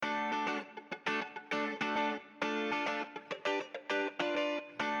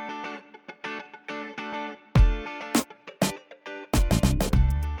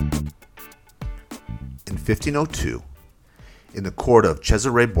1502, in the court of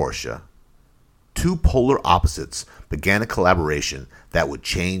Cesare Borgia, two polar opposites began a collaboration that would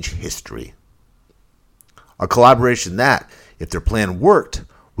change history. A collaboration that, if their plan worked,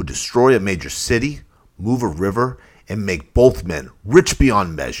 would destroy a major city, move a river, and make both men rich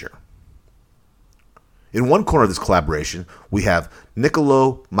beyond measure. In one corner of this collaboration, we have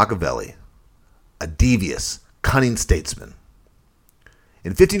Niccolo Machiavelli, a devious, cunning statesman.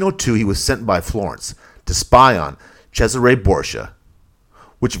 In 1502, he was sent by Florence to spy on Cesare Borgia,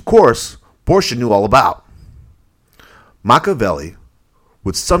 which, of course, Borgia knew all about. Machiavelli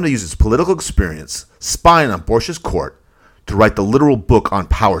would someday use his political experience spying on Borgia's court to write the literal book on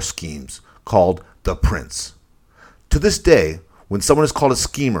power schemes called The Prince. To this day, when someone is called a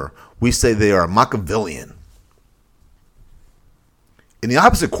schemer, we say they are a Machiavellian. In the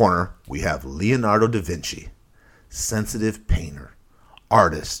opposite corner, we have Leonardo da Vinci, sensitive painter,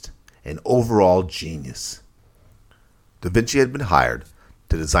 artist, and overall genius. Da Vinci had been hired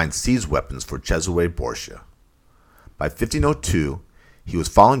to design siege weapons for Cesare Borgia. By 1502, he was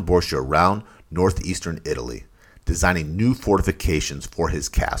following Borgia around northeastern Italy, designing new fortifications for his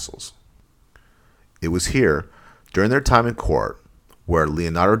castles. It was here, during their time in court, where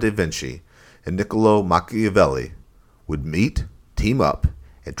Leonardo da Vinci and Niccolo Machiavelli would meet, team up,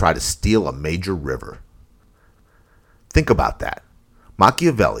 and try to steal a major river. Think about that.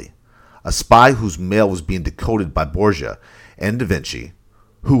 Machiavelli, a spy whose mail was being decoded by Borgia, and da Vinci,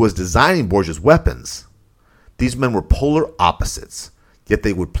 who was designing Borgia's weapons. These men were polar opposites, yet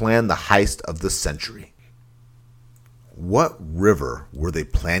they would plan the heist of the century. What river were they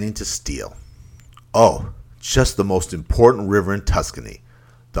planning to steal? Oh, just the most important river in Tuscany,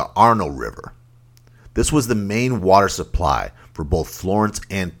 the Arno River. This was the main water supply for both Florence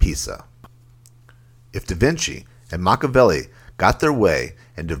and Pisa. If da Vinci and Machiavelli got their way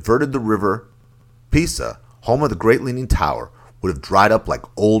and diverted the river, Pisa, home of the Great Leaning Tower, would have dried up like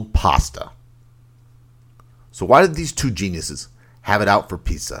old pasta. So why did these two geniuses have it out for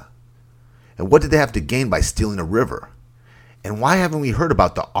Pisa? And what did they have to gain by stealing a river? And why haven't we heard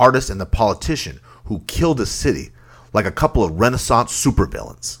about the artist and the politician who killed a city like a couple of Renaissance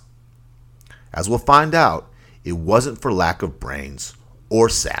supervillains? As we'll find out, it wasn't for lack of brains or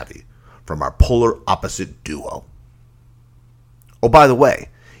savvy from our polar opposite duo. Oh, by the way,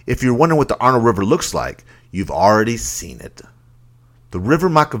 if you're wondering what the Arno River looks like, you've already seen it. The river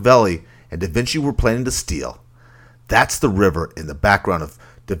Machiavelli and da Vinci were planning to steal, that's the river in the background of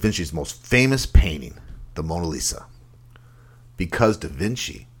da Vinci's most famous painting, the Mona Lisa. Because da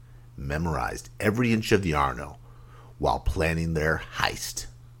Vinci memorized every inch of the Arno while planning their heist.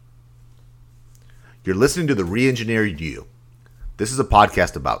 You're listening to The Re-Engineered You. This is a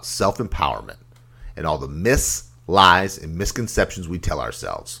podcast about self-empowerment and all the myths, lies, and misconceptions we tell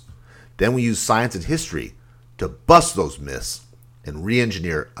ourselves. Then we use science and history to bust those myths and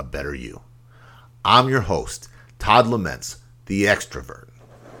re-engineer a better you. I'm your host, Todd Laments, the extrovert.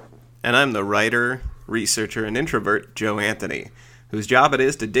 And I'm the writer, researcher, and introvert, Joe Anthony, whose job it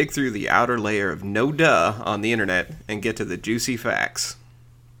is to dig through the outer layer of no duh on the internet and get to the juicy facts.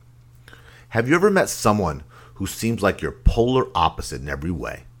 Have you ever met someone who seems like your polar opposite in every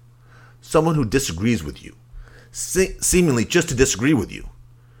way? Someone who disagrees with you, seemingly just to disagree with you.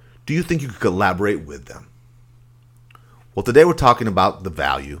 Do you think you could collaborate with them? Well, today we're talking about the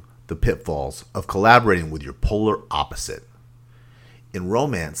value, the pitfalls of collaborating with your polar opposite. In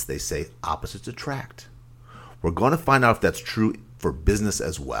romance, they say opposites attract. We're going to find out if that's true for business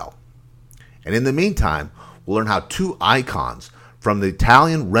as well. And in the meantime, we'll learn how two icons from the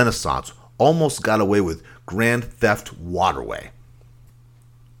Italian Renaissance almost got away with Grand Theft Waterway.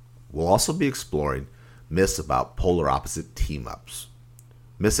 We'll also be exploring myths about polar opposite team-ups.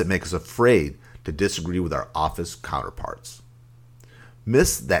 Myths that make us afraid to disagree with our office counterparts.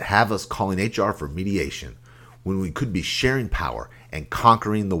 Myths that have us calling HR for mediation when we could be sharing power and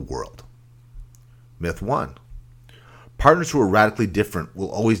conquering the world. Myth 1. Partners who are radically different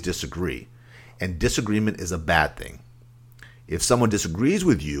will always disagree, and disagreement is a bad thing. If someone disagrees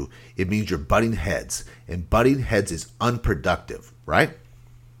with you, it means you're butting heads, and butting heads is unproductive, right?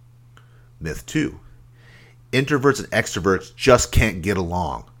 Myth 2. Introverts and extroverts just can't get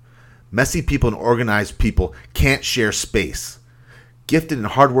along. Messy people and organized people can't share space. Gifted and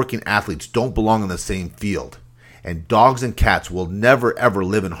hardworking athletes don't belong in the same field. And dogs and cats will never ever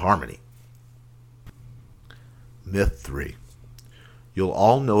live in harmony. Myth 3. You'll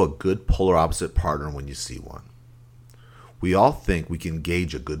all know a good polar opposite partner when you see one. We all think we can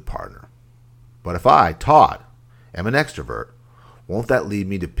gauge a good partner. But if I, Todd, am an extrovert, won't that lead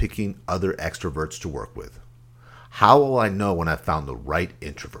me to picking other extroverts to work with? How will I know when I've found the right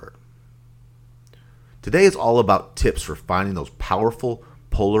introvert? Today is all about tips for finding those powerful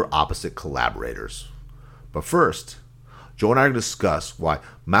polar opposite collaborators. But first, Joe and I are going to discuss why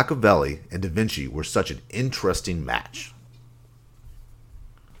Machiavelli and Da Vinci were such an interesting match.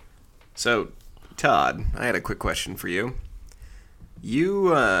 So, Todd, I had a quick question for you.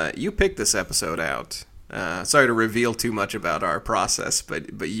 You picked this episode out. Sorry to reveal too much about our process,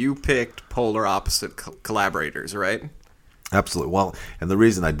 but you picked polar opposite collaborators, right? Absolutely. Well, and the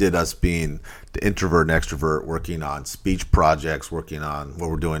reason I did, us being the introvert and extrovert, working on speech projects, working on what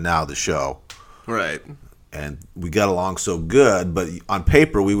we're doing now, the show. Right. And we got along so good, but on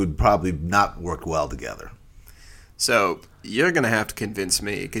paper we would probably not work well together. So you're going to have to convince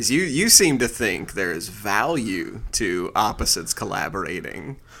me, because you seem to think there's value to opposites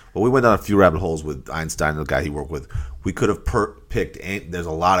collaborating. Well, we went down a few rabbit holes with Einstein, the guy he worked with. We could have picked, there's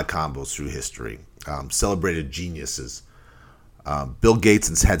a lot of combos through history. Celebrated geniuses. Bill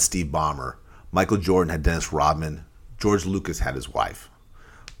Gates had Steve Ballmer. Michael Jordan had Dennis Rodman. George Lucas had his wife.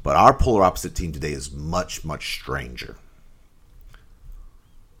 But our polar opposite team today is much, much stranger.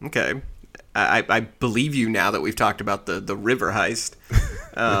 Okay. I believe you now that we've talked about the river heist.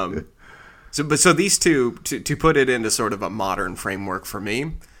 So these two, to put it into sort of a modern framework for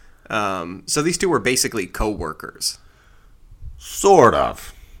me, so these two were basically co-workers. Sort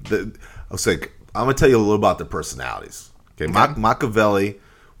of. I'm going to tell you a little about their personalities. Okay. Machiavelli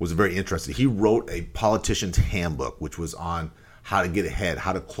was very interesting. He wrote a politician's handbook, which was on how to get ahead,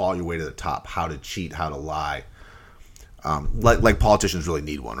 how to claw your way to the top, how to cheat, how to lie. Like politicians really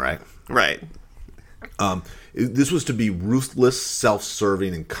need one, right? Right. This was to be ruthless,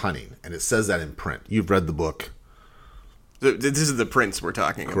 self-serving, and cunning, and it says that in print. You've read the book. This is the prince we're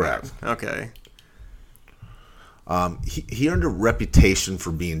talking Correct. about. Okay. He earned a reputation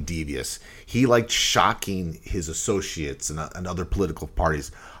for being devious. He liked shocking his associates and other political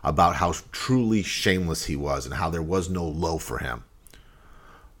parties about how truly shameless he was and how there was no low for him.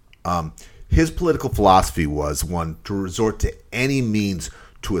 His political philosophy was one to resort to any means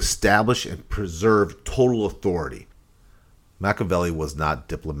to establish and preserve total authority. Machiavelli was not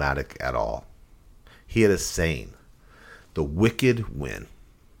diplomatic at all. He had a saying, "The wicked win.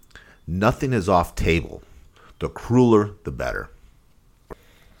 Nothing is off table. The crueler, the better."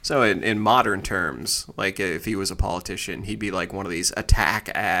 So in modern terms, like if he was a politician, he'd be like one of these attack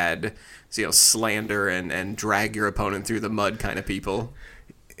ad, slander and drag your opponent through the mud kind of people.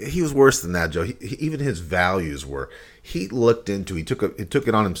 He was worse than that, Joe. Even his values were. He took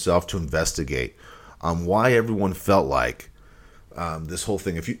it on himself to investigate why everyone felt like this whole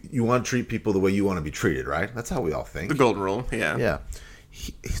thing. If you want to treat people the way you want to be treated, right? That's how we all think. The golden rule, yeah. Yeah.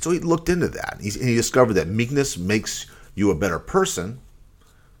 So he looked into that. He discovered that meekness makes you a better person,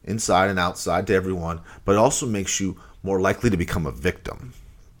 inside and outside to everyone, but it also makes you more likely to become a victim.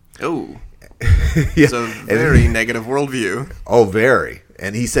 Oh. Yeah. It's a very negative worldview. Oh, very.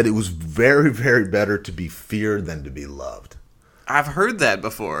 And he said it was very, very better to be feared than to be loved. I've heard that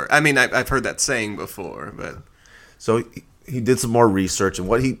before. I mean, I've heard that saying before, but... So he did some more research, and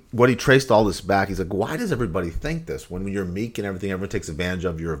what he traced all this back, he's like, why does everybody think this? When you're meek and everything, everyone takes advantage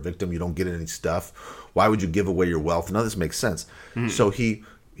of, you're a victim, you don't get any stuff. Why would you give away your wealth? None of this makes sense. So he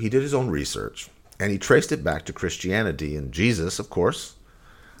did his own research, and he traced it back to Christianity and Jesus, of course.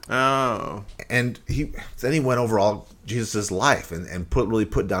 Oh. And then he went over all Jesus' life and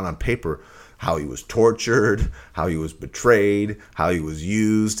put down on paper how he was tortured, how he was betrayed, how he was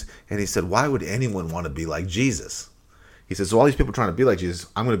used. And he said, why would anyone want to be like Jesus? He says, so all these people trying to be like Jesus,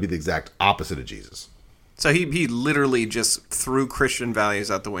 I'm going to be the exact opposite of Jesus. So he literally just threw Christian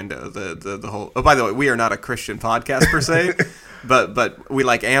values out the window. The whole. Oh, by the way, we are not a Christian podcast per se, but we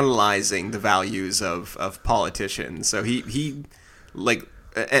like analyzing the values of politicians. So he like.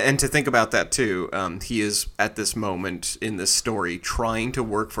 And to think about that, too, he is, at this moment in this story, trying to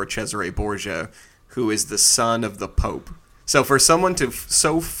work for Cesare Borgia, who is the son of the Pope. So for someone to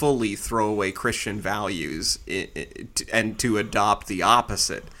so fully throw away Christian values and to adopt the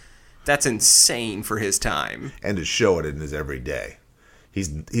opposite, that's insane for his time. And to show it in his everyday.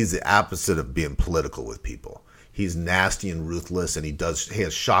 He's the opposite of being political with people. He's nasty and ruthless, and he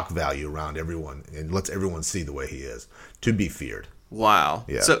has shock value around everyone and lets everyone see the way he is, to be feared. Wow.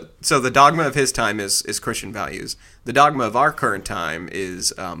 Yeah. So the dogma of his time is Christian values. The dogma of our current time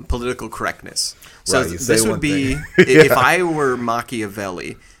is political correctness. So right, this would be, if I were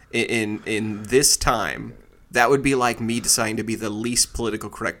Machiavelli in this time, that would be like me deciding to be the least political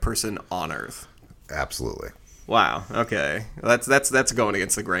correct person on earth. Absolutely. Wow. Okay. That's going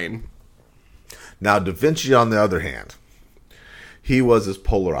against the grain. Now, Da Vinci, on the other hand, he was his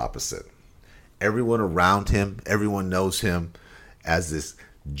polar opposite. Everyone around him, everyone knows him as this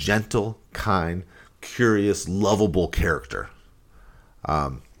gentle, kind, curious, lovable character.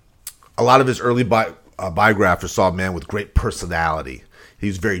 A lot of his early biographers saw a man with great personality. He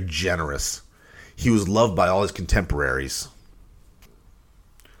was very generous. He was loved by all his contemporaries.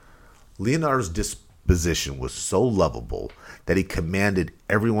 Leonardo's disposition was so lovable that he commanded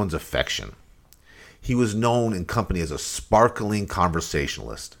everyone's affection. He was known in company as a sparkling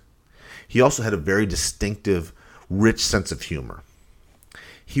conversationalist. He also had a very distinctive, rich sense of humor.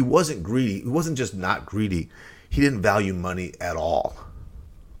 He wasn't greedy. He wasn't just not greedy. He didn't value money at all.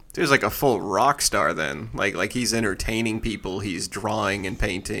 There's like a full rock star then. Like he's entertaining people. He's drawing and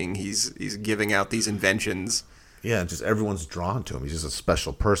painting. He's giving out these inventions. Yeah, just everyone's drawn to him. He's just a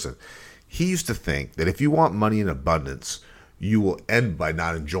special person. He used to think that if you want money in abundance, you will end by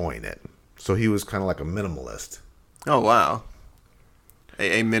not enjoying it. So he was kind of like a minimalist. Oh, wow.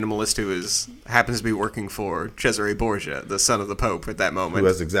 A minimalist who happens to be working for Cesare Borgia, the son of the Pope at that moment. Who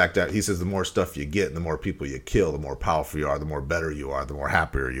has he says the more stuff you get and the more people you kill, the more powerful you are, the more better you are, the more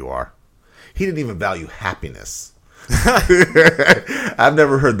happier you are. He didn't even value happiness. I've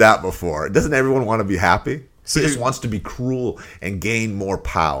never heard that before. Doesn't everyone want to be happy? He just wants to be cruel and gain more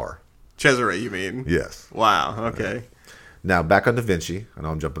power. Cesare, you mean? Yes. Wow, okay. Now, back on Da Vinci. I know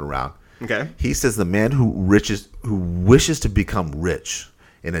I'm jumping around. Okay. He says the man who wishes to become rich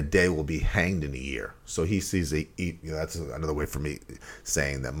in a day will be hanged in a year. So he sees that's another way for me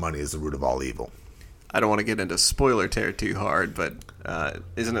saying that money is the root of all evil. I don't want to get into spoiler tear too hard, but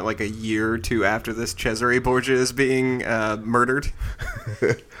isn't it like a year or two after this Cesare Borgia is being murdered?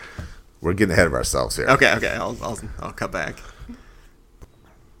 We're getting ahead of ourselves here. Okay. I'll cut back.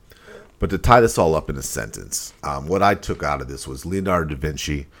 But to tie this all up in a sentence, what I took out of this was Leonardo da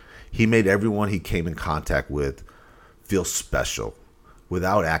Vinci. He made everyone he came in contact with feel special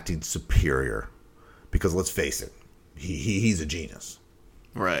without acting superior. Because let's face it, he's a genius.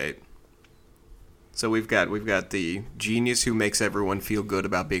 Right. So we've got the genius who makes everyone feel good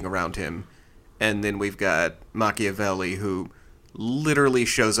about being around him, and then we've got Machiavelli who literally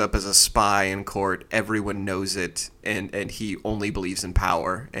shows up as a spy in court. Everyone knows it, and he only believes in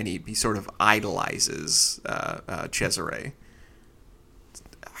power, and he sort of idolizes Cesare.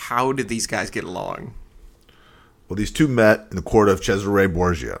 How did these guys get along? Well, these two met in the court of Cesare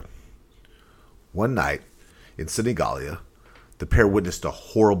Borgia. One night in Senigallia, the pair witnessed a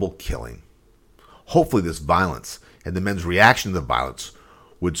horrible killing. Hopefully this violence and the men's reaction to the violence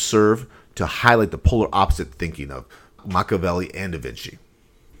would serve to highlight the polar opposite thinking of Machiavelli and Da Vinci.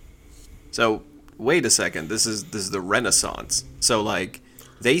 So, wait a second. This is the Renaissance. So, like,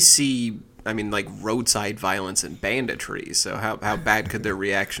 they see, roadside violence and banditry. So how bad could their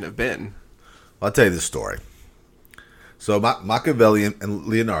reaction have been? I'll tell you this story. So Machiavelli and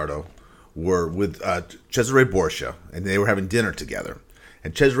Leonardo were with Cesare Borgia, and they were having dinner together.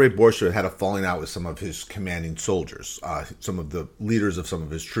 And Cesare Borgia had a falling out with some of his commanding soldiers, some of the leaders of some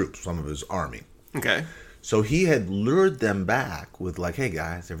of his troops, some of his army. Okay. So he had lured them back with like, hey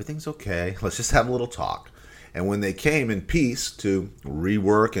guys, everything's okay. Let's just have a little talk. And when they came in peace to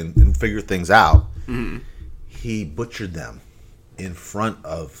rework and figure things out, he butchered them in front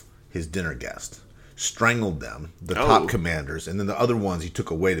of his dinner guest, strangled them, the top commanders, and then the other ones he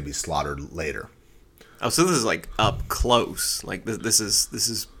took away to be slaughtered later. Oh, so this is like up close. Like this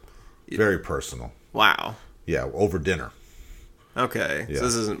is very personal. Wow. Yeah, over dinner. Okay. Yeah. So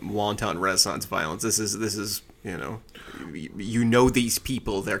this isn't wanton Renaissance violence. This is you know these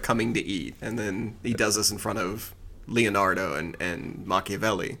people, they're coming to eat, and then he does this in front of Leonardo and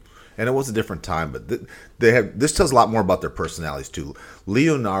Machiavelli. And it was a different time, but this tells a lot more about their personalities too.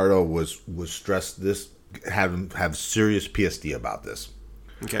 Leonardo was stressed. This had him have serious PSD about this.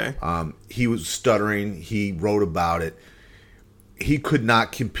 Okay. He was stuttering. He wrote about it. He could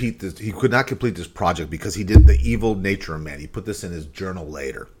not complete this. He could not complete this project because he did the evil nature of man. He put this in his journal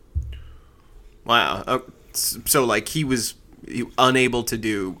later. Wow. So like he was unable to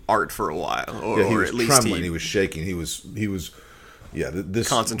do art for a while, or, he was at least trembling. He was shaking. He was. Yeah, this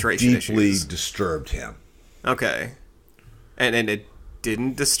concentration deeply issues disturbed him. Okay, and it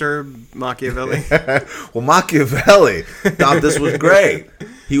didn't disturb Machiavelli. Well, Machiavelli thought this was great.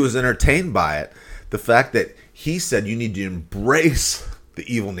 He was entertained by it. The fact that he said you need to embrace the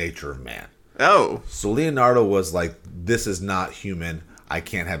evil nature of man. Oh, so Leonardo was like, "This is not human. I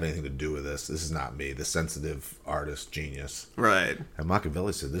can't have anything to do with this. This is not me, the sensitive artist genius." Right. And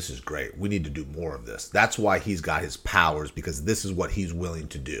Machiavelli said, "This is great. We need to do more of this." That's why he's got his powers, because this is what he's willing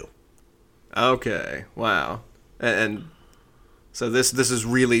to do. Okay. Wow. And so this is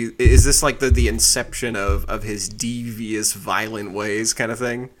really, is this like the inception of his devious, violent ways kind of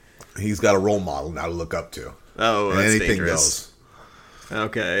thing? He's got a role model now to look up to. Oh, and that's anything dangerous. goes.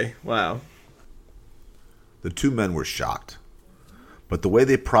 Okay. Wow. The two men were shocked. But the way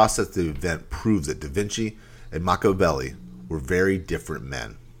they processed the event proves that Da Vinci and Machiavelli were very different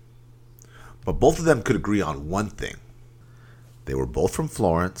men. But both of them could agree on one thing. They were both from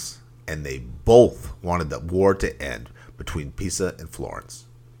Florence, and they both wanted the war to end between Pisa and Florence.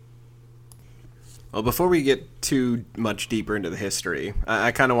 Well, before we get too much deeper into the history,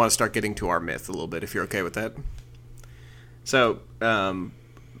 I kind of want to start getting to our myth a little bit, if you're okay with that. So,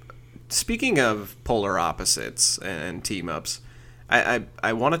 speaking of polar opposites and team-ups,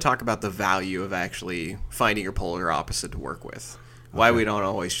 I want to talk about the value of actually finding your polar opposite to work with. Why we don't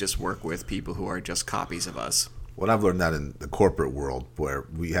always just work with people who are just copies of us. Well, I've learned that in the corporate world, where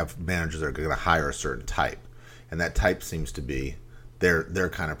we have managers that are going to hire a certain type, and that type seems to be their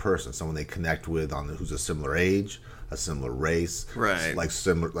kind of person, someone they connect with who's a similar age, a similar race, right? Like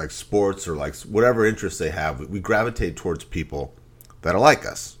sports or like whatever interests they have. We gravitate towards people that are like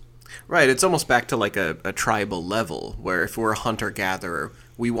us. Right. It's almost back to like a tribal level, where if we're a hunter-gatherer,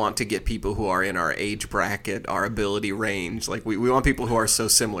 we want to get people who are in our age bracket, our ability range. Like we want people who are so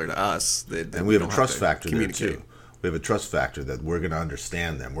similar to us that and we have a trust factor there communicate. too. We have a trust factor that we're going to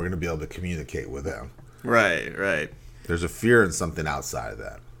understand them. We're going to be able to communicate with them. Right. There's a fear in something outside of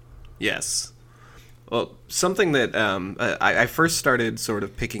that. Yes. Well, something that I first started sort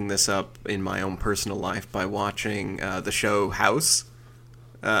of picking this up in my own personal life by watching the show House.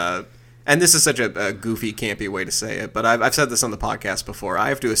 And this is such a goofy, campy way to say it, but I've said this on the podcast before. I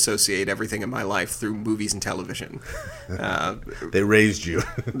have to associate everything in my life through movies and television. They raised you.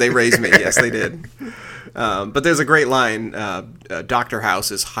 They raised me, yes, they did. But there's a great line, Dr. House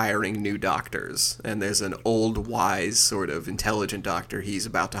is hiring new doctors, and there's an old, wise, sort of intelligent doctor he's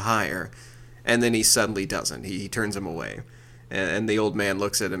about to hire, and then he suddenly doesn't. He turns him away. And the old man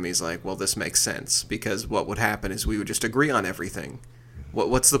looks at him, he's like, well, this makes sense, because what would happen is we would just agree on everything.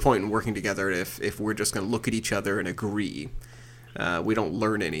 What's the point in working together if we're just going to look at each other and agree? We don't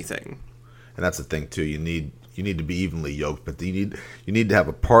learn anything. And that's the thing too. You need to be evenly yoked, but you need to have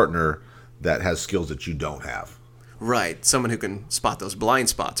a partner that has skills that you don't have. Right, someone who can spot those blind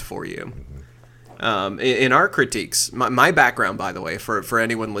spots for you. Mm-hmm. In our critiques, my background, by the way, for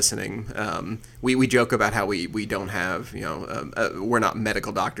anyone listening, we joke about how we don't have, we're not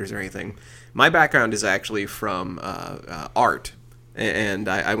medical doctors or anything. My background is actually from art. And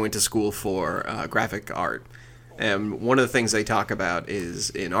I went to school for graphic art. And one of the things they talk about is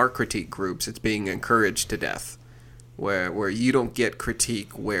in art critique groups, it's being encouraged to death, where you don't get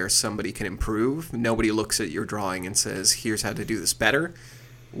critique where somebody can improve. Nobody looks at your drawing and says, here's how to do this better.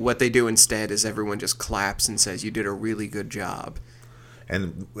 What they do instead is everyone just claps and says, you did a really good job.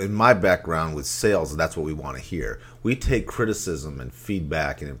 And in my background with sales, that's what we want to hear. We take criticism and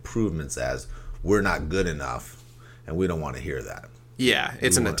feedback and improvements as we're not good enough, and we don't want to hear that. Yeah,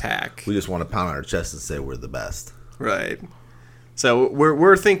 it's an attack. We just want to pound on our chest and say we're the best. Right. So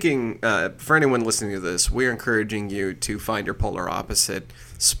we're thinking, for anyone listening to this, we're encouraging you to find your polar opposite,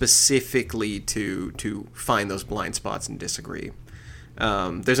 specifically to find those blind spots and disagree.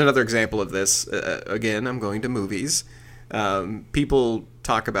 There's another example of this. Again, I'm going to movies. People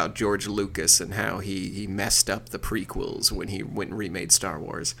talk about George Lucas and how he messed up the prequels when he went and remade Star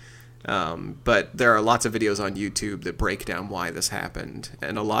Wars. But there are lots of videos on YouTube that break down why this happened.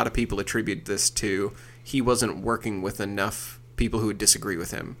 And a lot of people attribute this to he wasn't working with enough people who would disagree with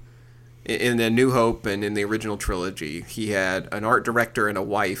him. In A New Hope and in the original trilogy, he had an art director and a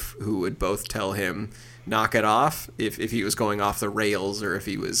wife who would both tell him, knock it off if he was going off the rails or if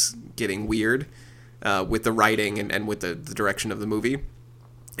he was getting weird with the writing and with the direction of the movie.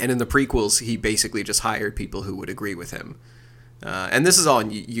 And in the prequels, he basically just hired people who would agree with him. And this is all on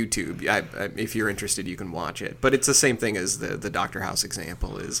YouTube. If you're interested, you can watch it. But it's the same thing as the Dr. House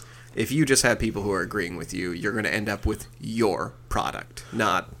example is if you just have people who are agreeing with you, you're going to end up with your product,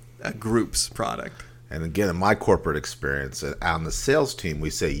 not a group's product. And again, in my corporate experience, on the sales team, we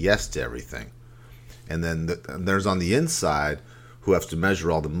say yes to everything. And then there's on the inside who have to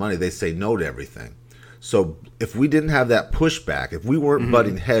measure all the money. They say no to everything. So if we didn't have that pushback, if we weren't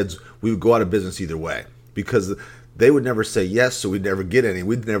butting heads, we would go out of business either way because they would never say yes, so we'd never get any.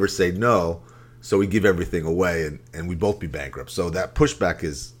 We'd never say no, so we'd give everything away, and we'd both be bankrupt. So that pushback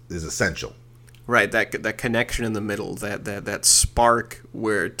is essential. Right, that connection in the middle, that spark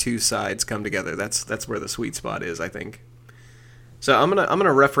where two sides come together. That's where the sweet spot is, I think. So I'm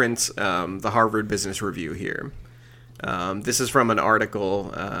gonna reference the Harvard Business Review here. This is from an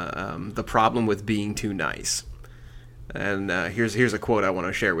article, "The Problem with Being Too Nice," and here's a quote I want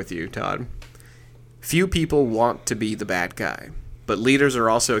to share with you, Todd. Few people want to be the bad guy, but leaders are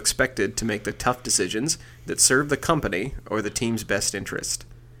also expected to make the tough decisions that serve the company or the team's best interest.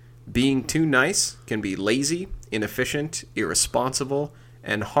 Being too nice can be lazy, inefficient, irresponsible,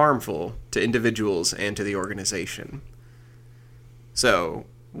 and harmful to individuals and to the organization. So,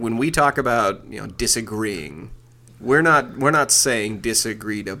 when we talk about, disagreeing, we're not saying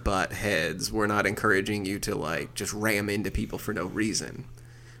disagree to butt heads. We're not encouraging you to just ram into people for no reason.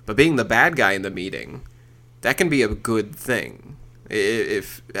 But being the bad guy in the meeting, that can be a good thing.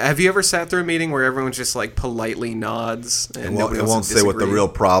 Have you ever sat through a meeting where everyone just politely nods and it won't say what the real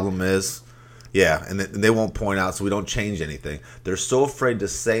problem is? Yeah, and they won't point out, so we don't change anything. They're so afraid to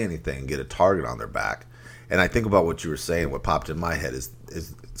say anything and get a target on their back. And I think about what you were saying. What popped in my head is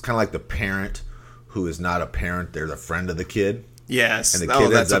it's kind of like the parent who is not a parent; they're the friend of the kid. Yes, and the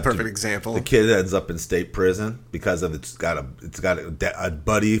kid that's a perfect example. The kid ends up in state prison because of it's got a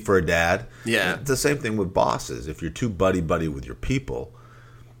buddy for a dad. Yeah, and it's the same thing with bosses. If you're too buddy with your people,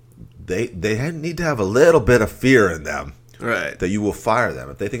 they need to have a little bit of fear in them, right? That you will fire them.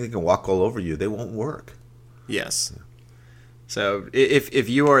 If they think they can walk all over you, they won't work. Yes. So if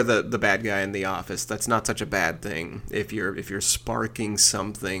you are the bad guy in the office, that's not such a bad thing. If you're sparking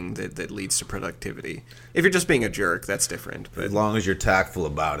something that leads to productivity. If you're just being a jerk, that's different. But as long as you're tactful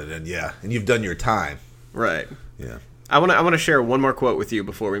about it, and you've done your time. Right. Yeah. I want to share one more quote with you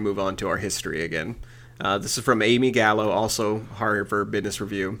before we move on to our history again. This is from Amy Gallo, also Harvard Business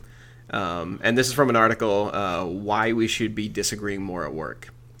Review, and this is from an article, Why We Should Be Disagreeing More at Work.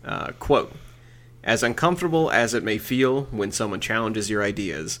 Quote. As uncomfortable as it may feel when someone challenges your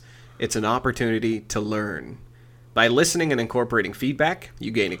ideas, it's an opportunity to learn. By listening and incorporating feedback,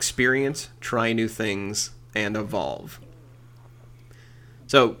 you gain experience, try new things, and evolve.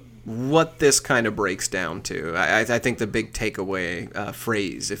 So, what this kind of breaks down to, I think the big takeaway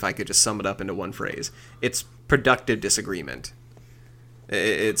phrase, if I could just sum it up into one phrase, it's productive disagreement.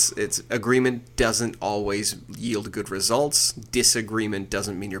 It's agreement doesn't always yield good results. Disagreement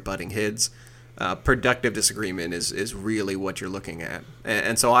doesn't mean you're butting heads. Productive disagreement is really what you're looking at.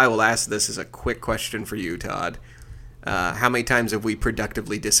 And so I will ask this as a quick question for you, Todd. How many times have we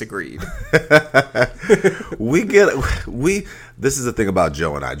productively disagreed? This is the thing about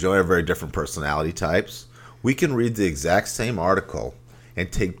Joe and I. Joe and I are very different personality types. We can read the exact same article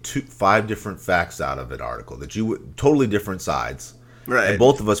and take 5 different facts out of an article that you would totally different sides. Right. And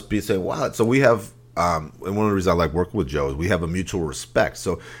both of us be saying, wow. So we have, and one of the reasons I like working with Joe is we have a mutual respect.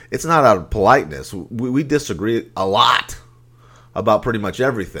 So it's not out of politeness. We disagree a lot about pretty much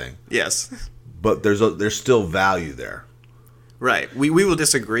everything. Yes. But there's still value there. Right. We will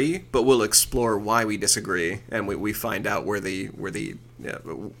disagree, but we'll explore why we disagree, and we find out where the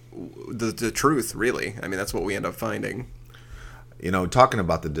truth, really. I mean, that's what we end up finding. Talking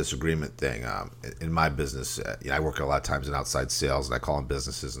about the disagreement thing, in my business, I work a lot of times in outside sales, and I call them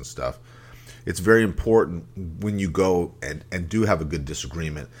businesses and stuff. It's very important when you go and do have a good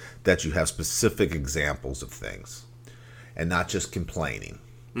disagreement that you have specific examples of things and not just complaining.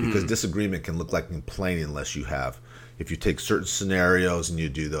 Because disagreement can look like complaining if you take certain scenarios and you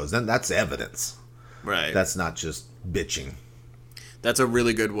do those, then that's evidence. Right. That's not just bitching. That's a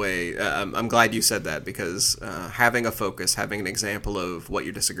really good way. I'm glad you said that because having a focus, having an example of what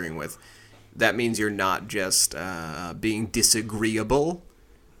you're disagreeing with, that means you're not just being disagreeable.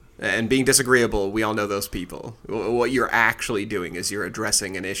 And being disagreeable, we all know those people. What you're actually doing is you're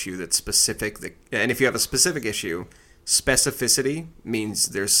addressing an issue that's specific. And if you have a specific issue, specificity means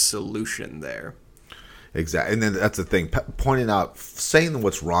there's solution there. Exactly. And then that's the thing. Pointing out, saying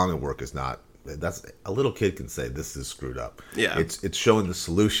what's wrong at work is not. That's a little kid can say this is screwed up. Yeah. It's showing the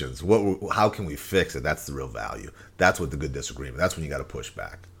solutions. How can we fix it? That's the real value. That's what the good disagreement. That's when you got to push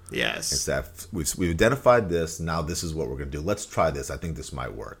back. Yes. It's that we've identified this. Now this is what we're going to do. Let's try this. I think this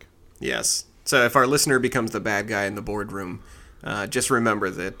might work. Yes. So if our listener becomes the bad guy in the boardroom, just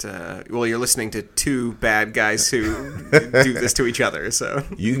remember that, you're listening to 2 bad guys who do this to each other. So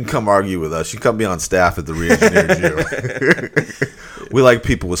you can come argue with us. You can come be on staff at the Re-Engineered You. We like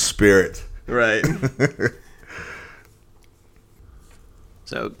people with spirit. Right.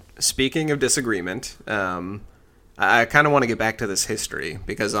 So speaking of disagreement, I kind of want to get back to this history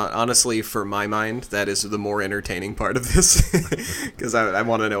because honestly, for my mind, that is the more entertaining part of this because I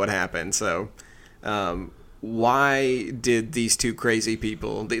want to know what happened. So why did these 2 crazy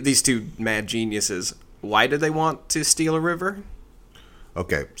people, these 2 mad geniuses, why did they want to steal a river?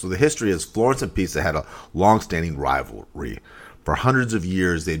 Okay, so the history is Florence and Pisa had a long-standing rivalry. For hundreds of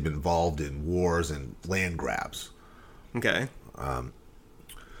years, they'd been involved in wars and land grabs. Okay.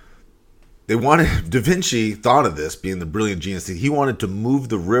 Da Vinci thought of this, being the brilliant genius. He wanted to move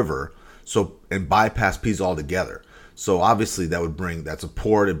the river and bypass Pisa altogether. So obviously that's a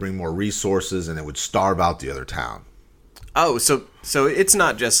port, it'd bring more resources, and it would starve out the other town. Oh, so it's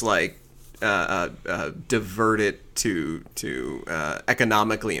not just like divert it to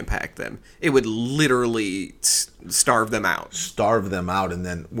economically impact them. It would literally starve them out. Starve them out, and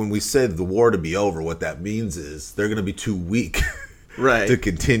then when we say the war to be over, what that means is they're going to be too weak Right. to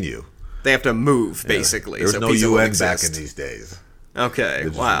continue. They have to move, basically. There's so no peace UN won't back exist. in these days. Okay,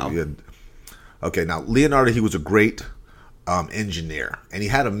 wow. Okay, now Leonardo, he was a great engineer, and he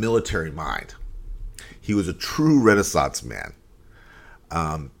had a military mind. He was a true Renaissance man.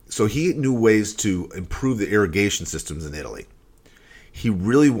 So he knew ways to improve the irrigation systems in Italy. He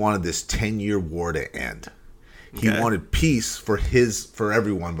really wanted this 10-year war to end. He wanted peace for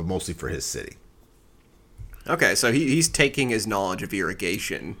everyone, but mostly for his city. Okay, so he's taking his knowledge of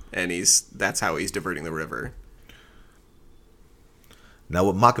irrigation, and that's how he's diverting the river. Now,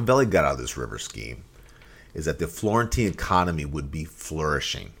 what Machiavelli got out of this river scheme is that the Florentine economy would be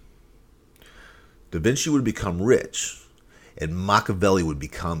flourishing. Da Vinci would become rich, and Machiavelli would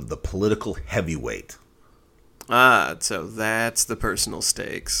become the political heavyweight. So that's the personal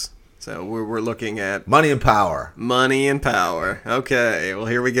stakes. So we're looking at Money and power. Money and power. Okay, well,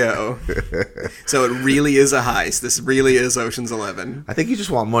 here we go. So it really is a heist. This really is Ocean's 11. I think you just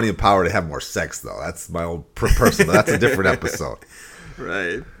want money and power to have more sex, though. That's my old personal. That's a different episode.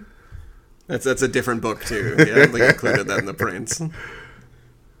 Right. That's a different book, too. Yeah, I don't think I included that in The Prince.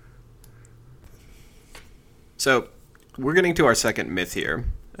 So we're getting to our second myth here.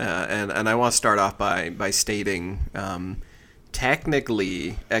 And I want to start off by stating...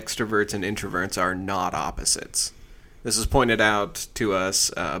 technically, extroverts and introverts are not opposites. This was pointed out to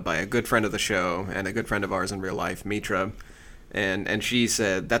us by a good friend of the show and a good friend of ours in real life, Mitra. And she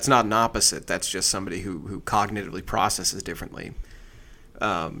said, that's not an opposite. That's just somebody who cognitively processes differently.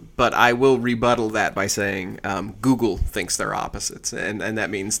 But I will rebuttal that by saying Google thinks they're opposites. And that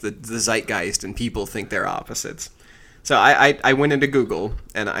means the zeitgeist and people think they're opposites. So I went into Google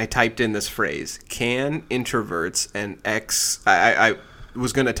and I typed in this phrase, can introverts and I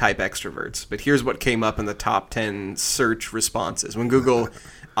was going to type extroverts, but here's what came up in the top 10 search responses. When Google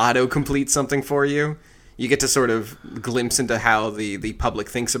auto-completes something for you, you get to sort of glimpse into how the public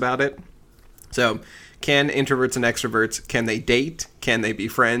thinks about it. So can introverts and extroverts, can they date? Can they be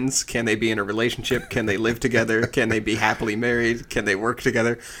friends? Can they be in a relationship? Can they live together? Can they be happily married? Can they work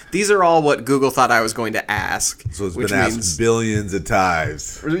together? These are all what Google thought I was going to ask. So it's been asked billions of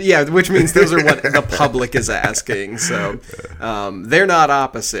times. Yeah, which means those are what the public is asking. So they're not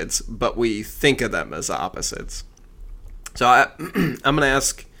opposites, but we think of them as opposites. So I'm going to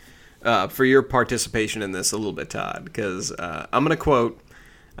ask for your participation in this a little bit, Todd, because I'm going to quote...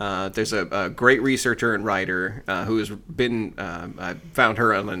 there's a great researcher and writer who has been, I found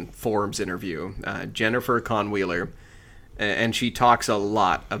her on a forums interview, Jennifer Conwheeler, and she talks a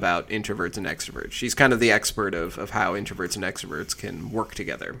lot about introverts and extroverts. She's kind of the expert of how introverts and extroverts can work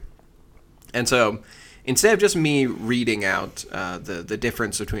together. And so instead of just me reading out the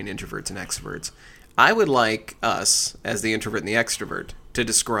difference between introverts and extroverts, I would like us, as the introvert and the extrovert, to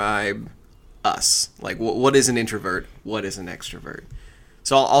describe us. Like, what is an introvert? What is an extrovert?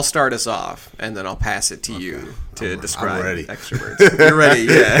 So I'll start us off, and then I'll pass it to you to describe extroverts. You're ready,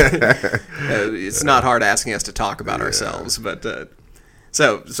 yeah. It's not hard asking us to talk about ourselves, but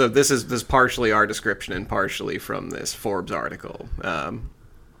so this is partially our description and partially from this Forbes article.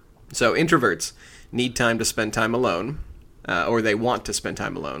 So introverts need time to spend time alone, or they want to spend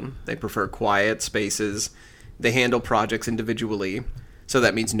time alone. They prefer quiet spaces. They handle projects individually. So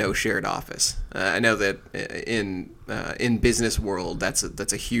that means no shared office. I know that in business world, that's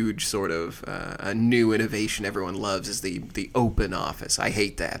a huge sort of a new innovation everyone loves is the open office. I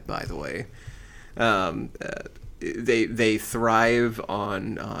hate that, by the way. They thrive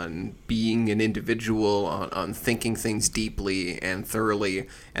on being an individual, on thinking things deeply and thoroughly,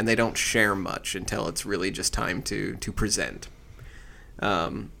 and they don't share much until it's really just time to present.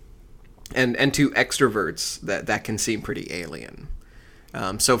 And to extroverts, that can seem pretty alien.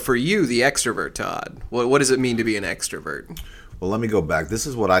 So for you, the extrovert, Todd, what does it mean to be an extrovert? Well, let me go back. This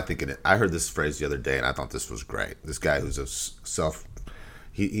is what I think. I heard this phrase the other day, and I thought this was great. This guy who's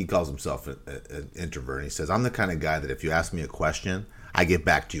he calls himself an introvert, and he says, I'm the kind of guy that if you ask me a question, I get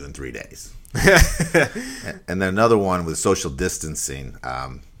back to you in 3 days. And then another one with social distancing.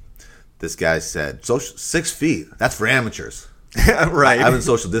 This guy said, 6 feet, that's for amateurs. Right. I've been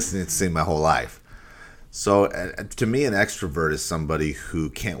social distancing my whole life. So to me, an extrovert is somebody who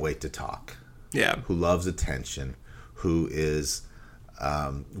can't wait to talk. Yeah. Who loves attention, who is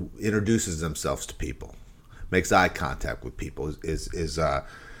introduces themselves to people, makes eye contact with people, is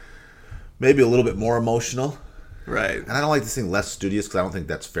maybe a little bit more emotional, Right. And I don't like this thing less studious because I don't think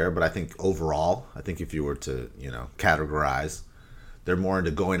that's fair. But I think overall, if you were to, categorize, they're more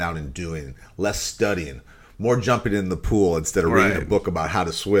into going out and doing, less studying, more jumping in the pool instead of reading a book about how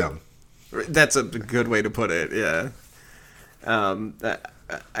to swim. That's a good way to put it. Yeah.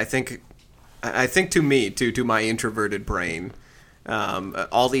 I think to me, to my introverted brain,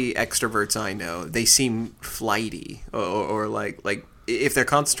 all the extroverts I know, they seem flighty or like if they're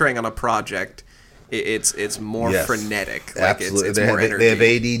concentrating on a project, it's more frenetic. Like absolutely. It's more energy. They have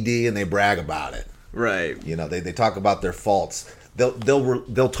ADD and they brag about it. Right. They talk about their faults.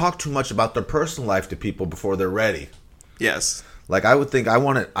 They'll talk too much about their personal life to people before they're ready. Yes. Like I would think I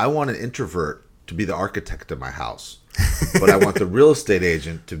want an introvert to be the architect of my house, but I want the real estate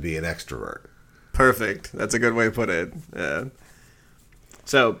agent to be an extrovert. Perfect. That's a good way to put it. Yeah.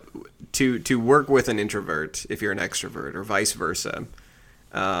 So to work with an introvert, if you're an extrovert, or vice versa,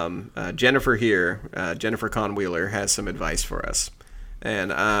 Jennifer here, Jennifer Conwheeler, has some advice for us.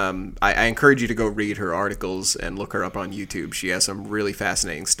 And I encourage you to go read her articles and look her up on YouTube. She has some really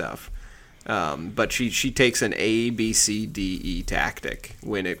fascinating stuff. But she takes an A, B, C, D, E tactic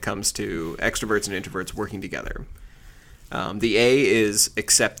when it comes to extroverts and introverts working together. The A is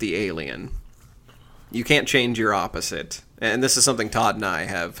accept the alien. You can't change your opposite. And this is something Todd and I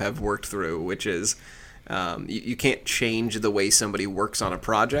have worked through, which is you can't change the way somebody works on a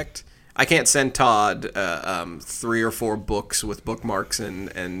project. I can't send Todd 3 or 4 books with bookmarks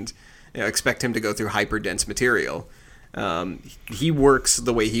and expect him to go through hyperdense material. He works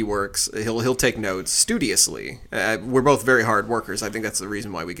the way he works. He'll take notes studiously. We're both very hard workers. I think that's the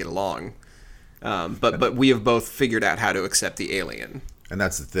reason why we get along. But we have both figured out how to accept the alien. And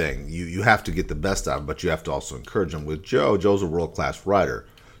that's the thing. You have to get the best out of him, but you have to also encourage him. With Joe's a world-class writer.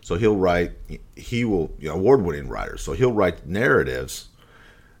 So he will award-winning writer. So he'll write narratives,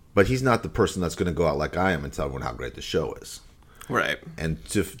 but he's not the person that's going to go out like I am and tell everyone how great the show is. Right. And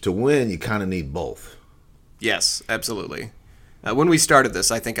to win, you kind of need both. Yes, absolutely. When we started this,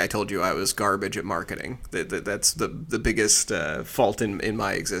 I think I told you I was garbage at marketing. That's the biggest fault in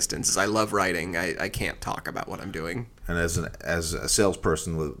my existence is I love writing. I can't talk about what I'm doing. And as a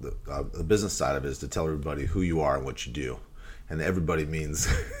salesperson, the business side of it is to tell everybody who you are and what you do. And everybody means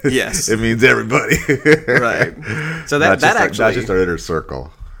yes, it means everybody. Right. So that actually not just our inner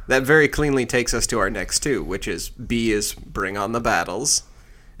circle. That very cleanly takes us to our next two, which is B is bring on the battles,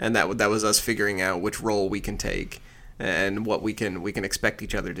 and that was us figuring out which role we can take and what we can expect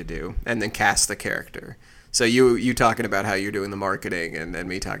each other to do, and then cast the character. So you talking about how you're doing the marketing and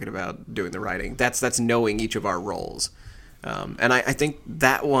me talking about doing the writing. That's knowing each of our roles. And I think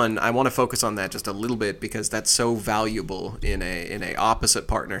that one, I want to focus on that just a little bit because that's so valuable in a opposite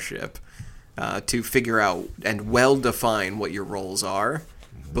partnership to figure out and well define what your roles are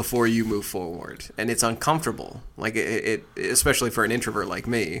before you move forward. And it's uncomfortable, like it especially for an introvert like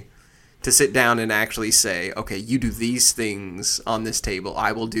me, to sit down and actually say, okay, you do these things on this table,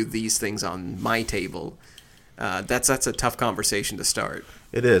 I will do these things on my table. That's a tough conversation to start.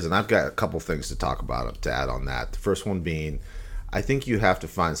 It is, and I've got a couple things to talk about to add on that. The first one being, I think you have to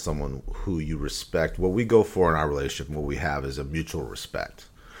find someone who you respect. What we go for in our relationship and what we have is a mutual respect.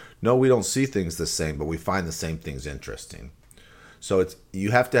 No, we don't see things the same, but we find the same things interesting. So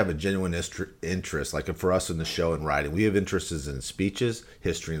you have to have a genuine interest. Like for us in the show and writing, we have interests in speeches,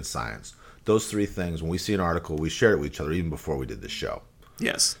 history, and science. Those 3 things, when we see an article, we share it with each other even before we did the show.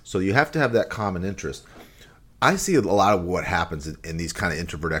 Yes. So you have to have that common interest. I see a lot of what happens in these kind of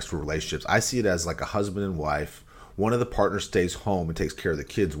introvert-extrovert relationships. I see it as like a husband and wife. One of the partners stays home and takes care of the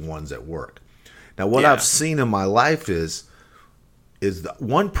kids, one's at work. Now, what I've seen in my life is the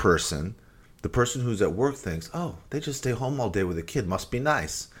one person, the person who's at work thinks, oh, they just stay home all day with a kid, must be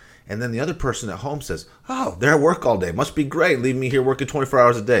nice. And then the other person at home says, oh, they're at work all day, must be great, leave me here working 24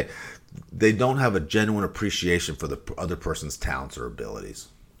 hours a day. They don't have a genuine appreciation for the other person's talents or abilities.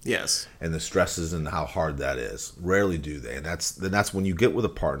 Yes. And the stresses and how hard that is. Rarely do they. And that's when you get with a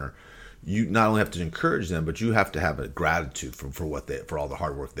partner, you not only have to encourage them, but you have to have a gratitude for all the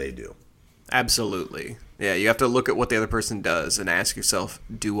hard work they do. Absolutely. Yeah, you have to look at what the other person does and ask yourself,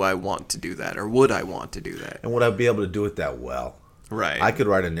 do I want to do that, or would I want to do that? And would I be able to do it that well? Right. I could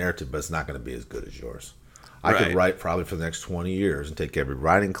write a narrative, but it's not going to be as good as yours. I could write probably for the next 20 years and take every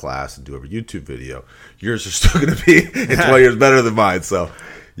writing class and do every YouTube video. Yours are still going to be in 20 years better than mine. So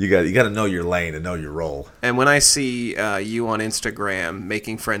you got to know your lane and know your role. And when I see you on Instagram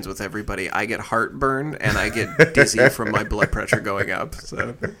making friends with everybody, I get heartburn and I get dizzy from my blood pressure going up.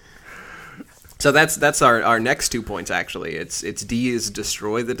 So that's our next 2 points, actually. It's D is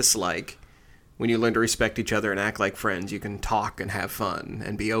destroy the dislike. When you learn to respect each other and act like friends, you can talk and have fun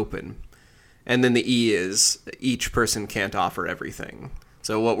and be open. And then the E is each person can't offer everything.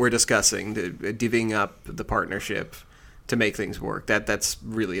 So what we're discussing, divvying up the partnership to make things work, that's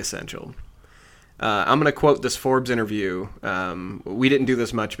really essential. I'm going to quote this Forbes interview. We didn't do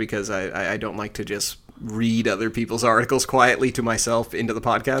this much because I don't like to just read other people's articles quietly to myself into the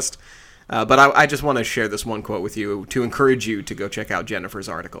podcast. But I just want to share this one quote with you to encourage you to go check out Jennifer's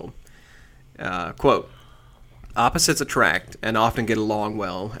article. Quote, "Opposites attract and often get along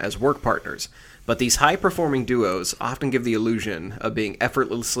well as work partners, but these high-performing duos often give the illusion of being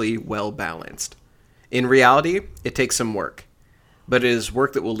effortlessly well-balanced. In reality, it takes some work, but it is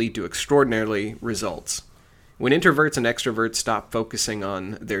work that will lead to extraordinary results. When introverts and extroverts stop focusing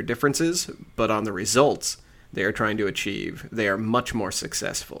on their differences, but on the results they are trying to achieve, they are much more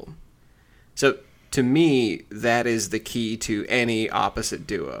successful." So, to me, that is the key to any opposite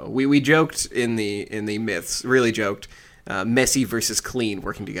duo. We joked in the myths, really joked, messy versus clean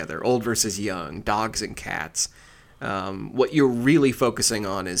working together, old versus young, dogs and cats. What you're really focusing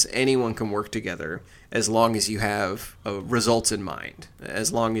on is anyone can work together as long as you have results in mind,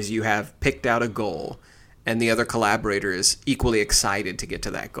 as long as you have picked out a goal, and the other collaborator is equally excited to get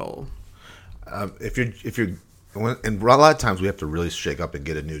to that goal. And a lot of times we have to really shake up and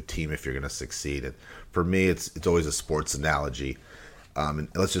get a new team if you're going to succeed. And for me, it's always a sports analogy. And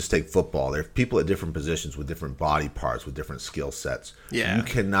let's just take football. There are people at different positions with different body parts, with different skill sets. Yeah. You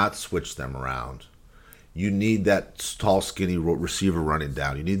cannot switch them around. You need that tall, skinny receiver running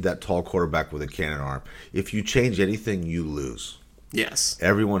down. You need that tall quarterback with a cannon arm. If you change anything, you lose. Yes.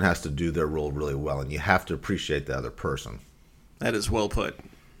 Everyone has to do their role really well, and you have to appreciate the other person. That is well put.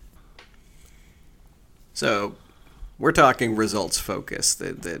 So, we're talking results focus,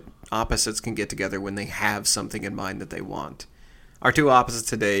 that opposites can get together when they have something in mind that they want. Our two opposites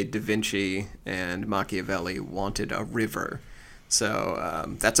today, Da Vinci and Machiavelli, wanted a river.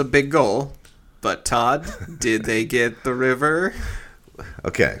 So, that's a big goal. But, Todd, did they get the river?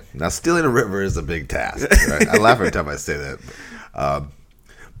 Okay, now stealing a river is a big task. Right? I laugh every time I say that.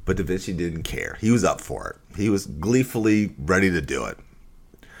 But Da Vinci didn't care. He was up for it. He was gleefully ready to do it.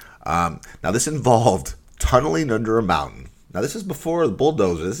 Now, this involved tunneling under a mountain. Now, this is before the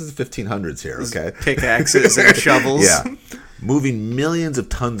bulldozer. This is the 1500s here, okay? Pickaxes and shovels. Yeah. Moving millions of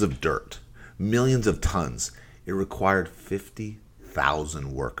tons of dirt. Millions of tons. It required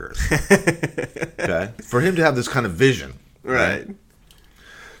 50,000 workers. Okay? For him to have this kind of vision. Right.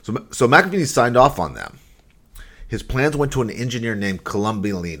 So Machiavelli signed off on them. His plans went to an engineer named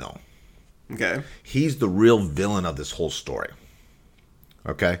Collaborators. Okay. He's the real villain of this whole story.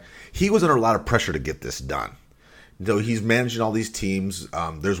 Okay? He was under a lot of pressure to get this done. So he's managing all these teams.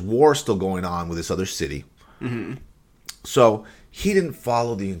 There's war still going on with this other city. Mm-hmm. So he didn't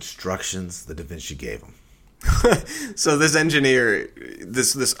follow the instructions that Da Vinci gave him. So this engineer,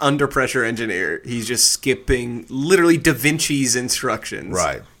 this under pressure engineer, he's just skipping literally Da Vinci's instructions.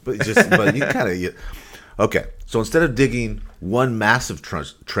 Right. But you kind of... Okay. So instead of digging one massive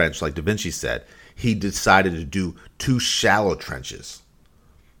trench like Da Vinci said, he decided to do 2 shallow trenches.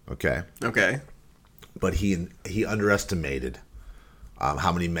 Okay? Okay. But he underestimated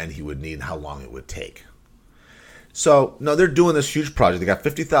how many men he would need and how long it would take. So, no, they're doing this huge project. They got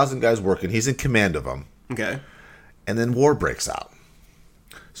 50,000 guys working. He's in command of them. Okay. And then war breaks out.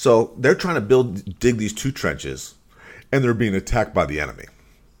 So they're trying to dig these 2 trenches, and they're being attacked by the enemy.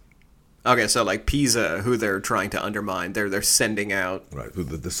 Okay, so like Pisa, who they're trying to undermine, they're sending out right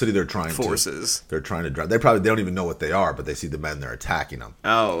the city they're trying forces. They're trying to drive. They don't even know what they are, but they see the men. They're attacking them.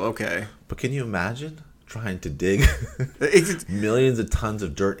 Oh, okay. But can you imagine trying to dig millions of tons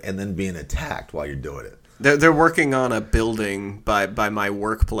of dirt and then being attacked while you're doing it? They're working on a building by my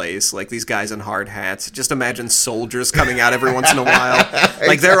workplace, like these guys in hard hats. Just imagine soldiers coming out every once in a while.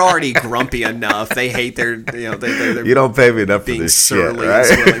 Like they're already grumpy enough. They hate they're you don't pay me enough for being this surly shit, right?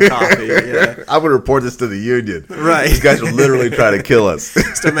 and spilling coffee. Yeah. I would report this to the union. Right. These guys are literally trying to kill us.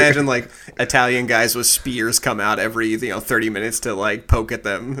 Just imagine like Italian guys with spears come out every 30 minutes to like poke at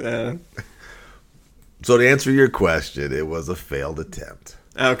them. So to answer your question, it was a failed attempt.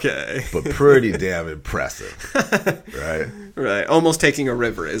 Okay. But pretty damn impressive. Right? Right. Almost taking a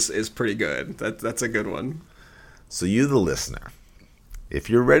river is pretty good. That's a good one. So you, the listener, if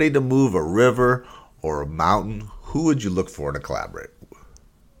you're ready to move a river or a mountain, who would you look for to collaborate?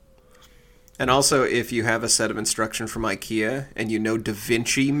 And also, if you have a set of instructions from IKEA and you know Da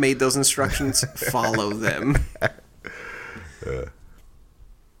Vinci made those instructions, follow them.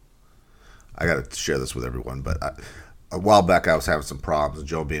 I got to share this with everyone, but a while back I was having some problems.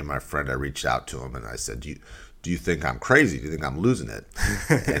 Joe being my friend, I reached out to him and I said, do you think I'm crazy? Do you think I'm losing it?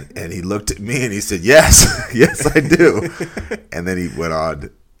 and he looked at me and he said, yes, yes I do. And then he went on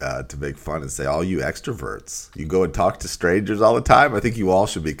to make fun and say, all you extroverts, you go and talk to strangers all the time. I think you all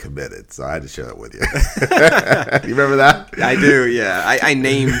should be committed. So I had to share that with you. You remember that? I do, yeah. I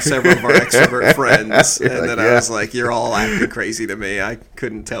named several of our extrovert friends, and then I was like, you're all acting crazy to me. I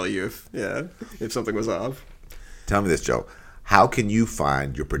couldn't tell you if something was off. Tell me this, Joe. How can you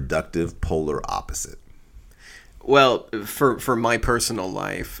find your productive polar opposite? Well, for my personal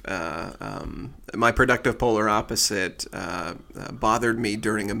life, my productive polar opposite bothered me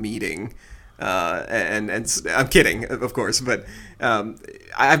during a meeting, and I'm kidding, of course, but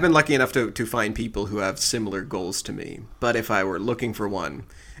I've been lucky enough to find people who have similar goals to me. But if I were looking for one,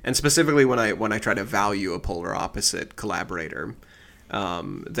 and specifically when I try to value a polar opposite collaborator,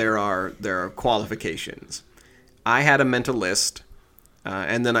 there are qualifications. I had a mental list.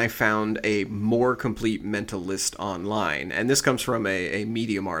 And then I found a more complete mental list online. And this comes from a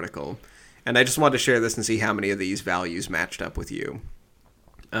Medium article. And I just wanted to share this and see how many of these values matched up with you.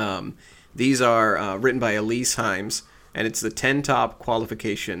 These are written by Elise Himes, and it's the 10 top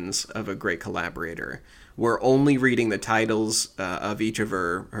qualifications of a great collaborator. We're only reading the titles of each of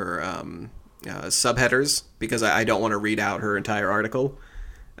her subheaders because I don't want to read out her entire article.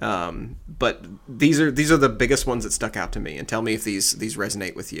 But these are the biggest ones that stuck out to me, and tell me if these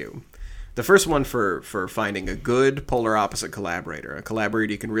resonate with you. The first one for finding a good polar opposite collaborator, a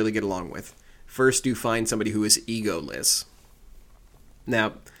collaborator you can really get along with. First, you find somebody who is egoless.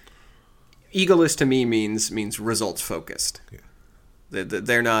 Now, egoless to me means results focused. Yeah.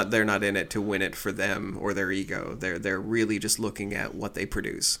 They're not in it to win it for them or their ego. They're really just looking at what they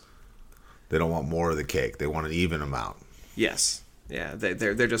produce. They don't want more of the cake. They want an even amount. Yes. Yeah,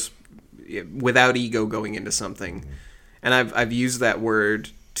 they're just without ego going into something. And I've used that word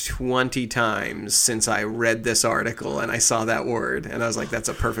 20 times since I read this article and I saw that word, and I was like, that's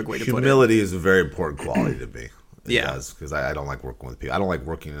a perfect way to put it. Humility is a very important quality to me. Yeah. Because I don't like working with people. I don't like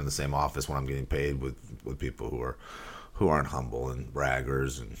working in the same office when I'm getting paid with people who aren't humble and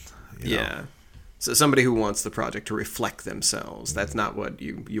braggers and you know. Yeah. So somebody who wants the project to reflect themselves. That's not what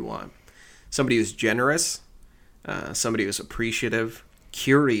you want. Somebody who's generous. Somebody who's appreciative,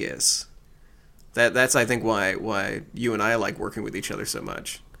 curious. That's I think why you and I like working with each other so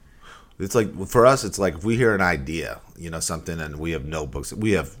much. It's like for us, it's like if we hear an idea, something, and we have notebooks,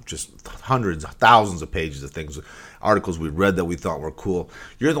 we have just hundreds, thousands of pages of things, articles we read that we thought were cool.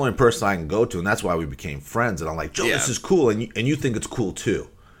 You're the only person I can go to, and that's why we became friends. And I'm like, Joe, this is cool, and you think it's cool too.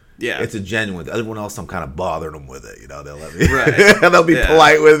 Yeah, it's a genuine. Everyone else, I'm kind of bothering them with it. They'll let me. Right. They'll be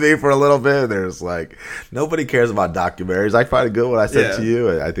polite with me for a little bit. There's like nobody cares about documentaries. I find it good what I said to you,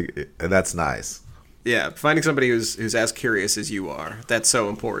 and I think, and that's nice. Yeah, finding somebody who's as curious as you are, that's so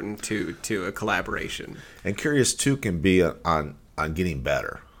important to a collaboration. And curious too can be on getting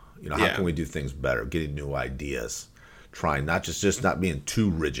better. How can we do things better? Getting new ideas, trying not not being too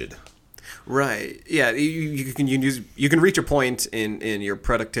rigid. Right. Yeah. You can reach a point in your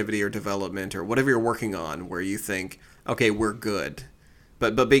productivity or development or whatever you're working on where you think, okay, we're good,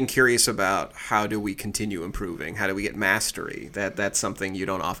 but being curious about how do we continue improving? How do we get mastery? That's something you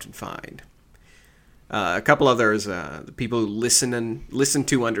don't often find. A couple others: people who listen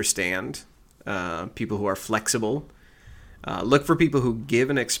to understand, people who are flexible. Look for people who give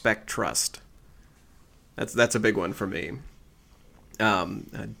and expect trust. That's a big one for me.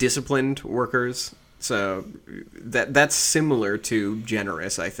 Disciplined workers. So that's similar to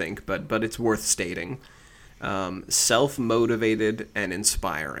generous, I think, but it's worth stating. Self-motivated and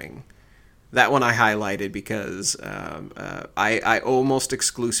inspiring. That one I highlighted because I almost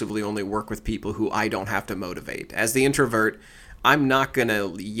exclusively only work with people who I don't have to motivate. As the introvert, I'm not going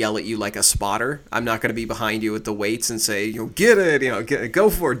to yell at you like a spotter. I'm not going to be behind you with the weights and say, get it, go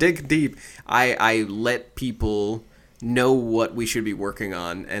for it, dig deep. I let people know what we should be working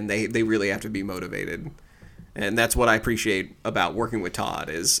on, and they really have to be motivated. And that's what I appreciate about working with Todd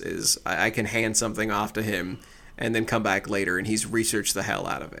is I can hand something off to him and then come back later and he's researched the hell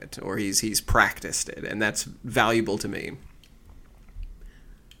out of it, or he's practiced it, and that's valuable to me.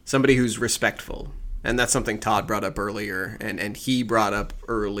 Somebody who's respectful, and that's something Todd brought up earlier, and he brought up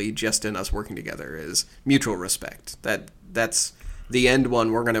early just in us working together, is mutual respect. That's the end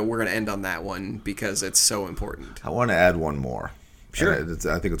one. We're gonna end on that one because it's so important. I want to add one more. Sure.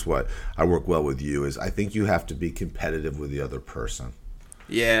 I think it's what I work well with you is I think you have to be competitive with the other person.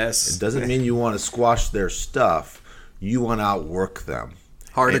 Yes. It doesn't mean you want to squash their stuff. You want to outwork them.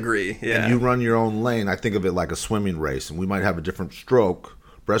 Hard agree. Yeah. And you run your own lane. I think of it like a swimming race, and we might have a different stroke,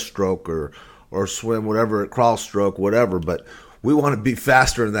 breaststroke or swim, whatever, crawl stroke, whatever, but we want to be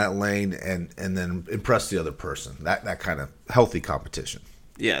faster in that lane and then impress the other person. That kind of healthy competition.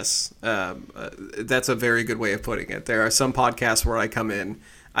 Yes. That's a very good way of putting it. There are some podcasts where I come in,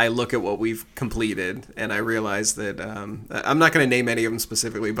 I look at what we've completed and I realize that I'm not going to name any of them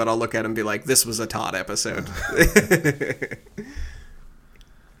specifically, but I'll look at them and be like, this was a Todd episode.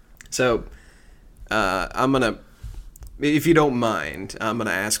 So I'm going to, if you don't mind, I'm going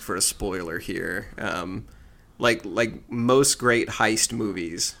to ask for a spoiler here. Like most great heist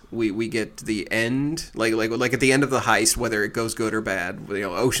movies, we get to the end, like at the end of the heist, whether it goes good or bad.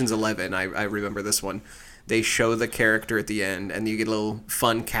 Ocean's 11, I remember this one. They show the character at the end, and you get a little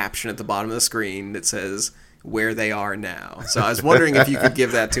fun caption at the bottom of the screen that says where they are now. So I was wondering if you could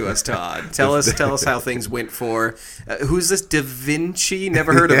give that to us, Todd. Tell us how things went for. Who's this? Da Vinci?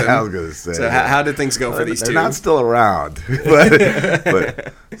 Never heard of him. I was going to say. So how did things go for these two? They're not still around.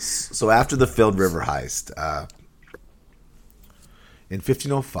 So after the failed river heist, in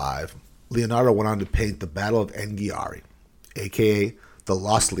 1505, Leonardo went on to paint the Battle of Anghiari, a.k.a. the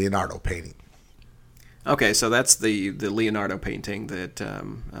Lost Leonardo painting. Okay, so that's the Leonardo painting that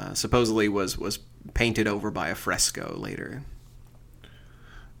supposedly was painted over by a fresco later.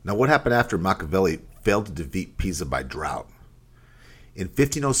 Now, what happened after Machiavelli failed to defeat Pisa by drought? In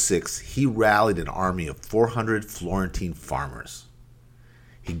 1506, he rallied an army of 400 Florentine farmers.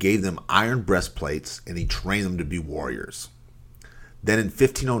 He gave them iron breastplates, and he trained them to be warriors. Then in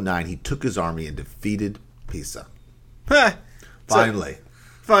 1509, he took his army and defeated Pisa.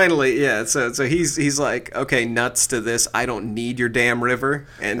 Finally, yeah. So he's like, okay, nuts to this. I don't need your damn river,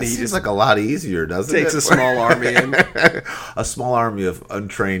 and he just seems like a lot easier, doesn't takes it? a small army in. A small army of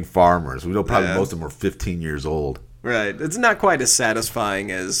untrained farmers. We know probably most of them are 15 years old. Right. It's not quite as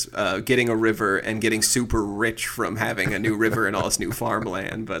satisfying as getting a river and getting super rich from having a new river and all this new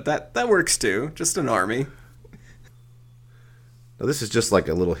farmland, but that works too. Just an army. Now, this is just like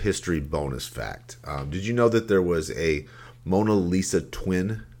a little history bonus fact. Did you know that there was a Mona Lisa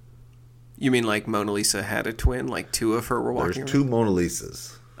twin? You mean like Mona Lisa had a twin? Like two of her were walking There's around? two Mona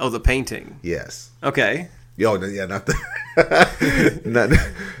Lisas. Oh, the painting. Yes. Okay. Yeah, not the,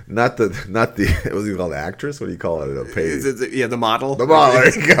 not the. What was he called? The actress? What do you call it? A painting. The model. The model.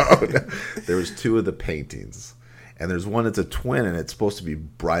 There you go. There was two of the paintings, and there's one that's a twin, and it's supposed to be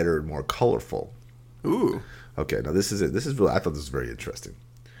brighter and more colorful. Ooh. Okay, now this is it. This is really. I thought this was very interesting.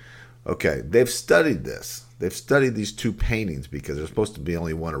 Okay, they've studied this. They've studied these two paintings because there's supposed to be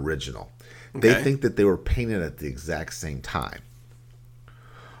only one original. Okay. They think that they were painted at the exact same time.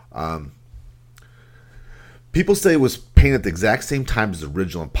 People say it was painted at the exact same time as the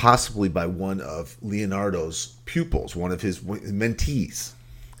original, and possibly by one of Leonardo's pupils, one of his mentees.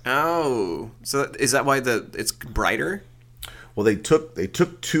 Oh, so is that why it's brighter? Well, they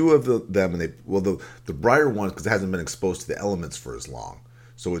took two of them, and the brighter one, because it hasn't been exposed to the elements for as long,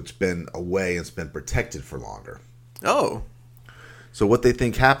 so it's been away and it's been protected for longer. Oh. So what they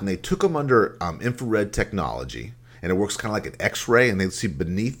think happened, they took them under infrared technology, and it works kind of like an X-ray, and they see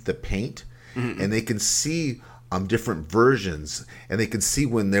beneath the paint, and they can see different versions, and they can see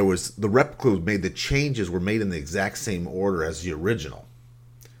when the replica was made, the changes were made in the exact same order as the original.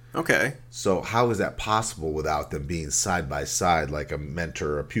 Okay. So how is that possible without them being side by side, like a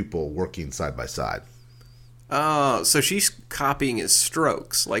mentor or a pupil working side by side? Oh, so she's copying his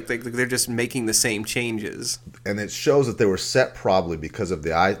strokes. Like they're just making the same changes. And it shows that they were set probably because of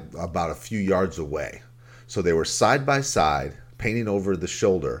the eye about a few yards away. So they were side by side, painting over the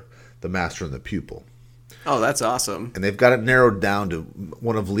shoulder, the master and the pupil. Oh, that's awesome. And they've got it narrowed down to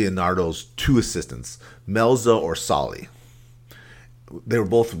one of Leonardo's two assistants, Melza or Sali. They were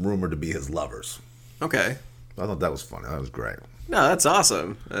both rumored to be his lovers. Okay. I thought that was funny. That was great. No, that's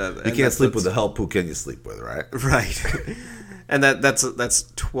awesome. You can't sleep with the help. Who can you sleep with, right? Right. And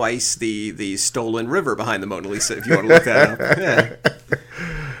that's twice the stolen river behind the Mona Lisa, if you want to look that up. Yeah.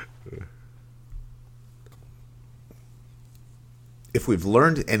 If we've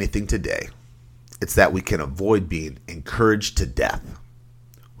learned anything today, it's that we can avoid being encouraged to death.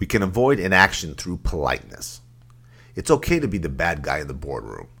 We can avoid inaction through politeness. It's okay to be the bad guy in the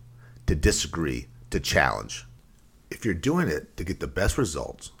boardroom, to disagree, to challenge. If you're doing it to get the best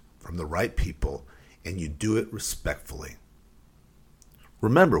results from the right people, and you do it respectfully.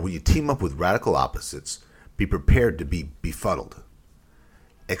 Remember, when you team up with radical opposites, be prepared to be befuddled.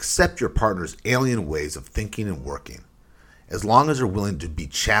 Accept your partner's alien ways of thinking and working, as long as they're willing to be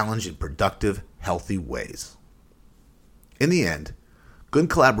challenged in productive, healthy ways. In the end, good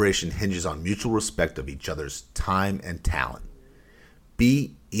collaboration hinges on mutual respect of each other's time and talent.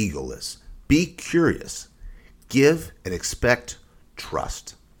 Be egoless. Be curious. Give and expect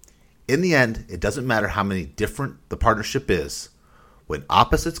trust. In the end, it doesn't matter how many different the partnership is. When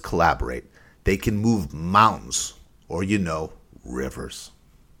opposites collaborate, they can move mountains or, rivers.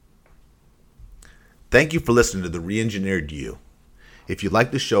 Thank you for listening to The Re-Engineered You. If you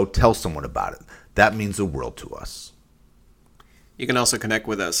like the show, tell someone about it. That means the world to us. You can also connect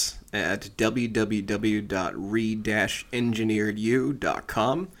with us at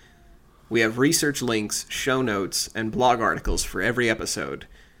www.re-engineeredyou.com. We have research links, show notes, and blog articles for every episode.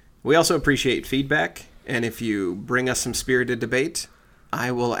 We also appreciate feedback, and if you bring us some spirited debate,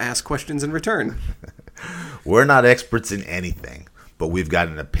 I will ask questions in return. We're not experts in anything, but we've got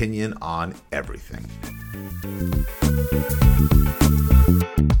an opinion on everything.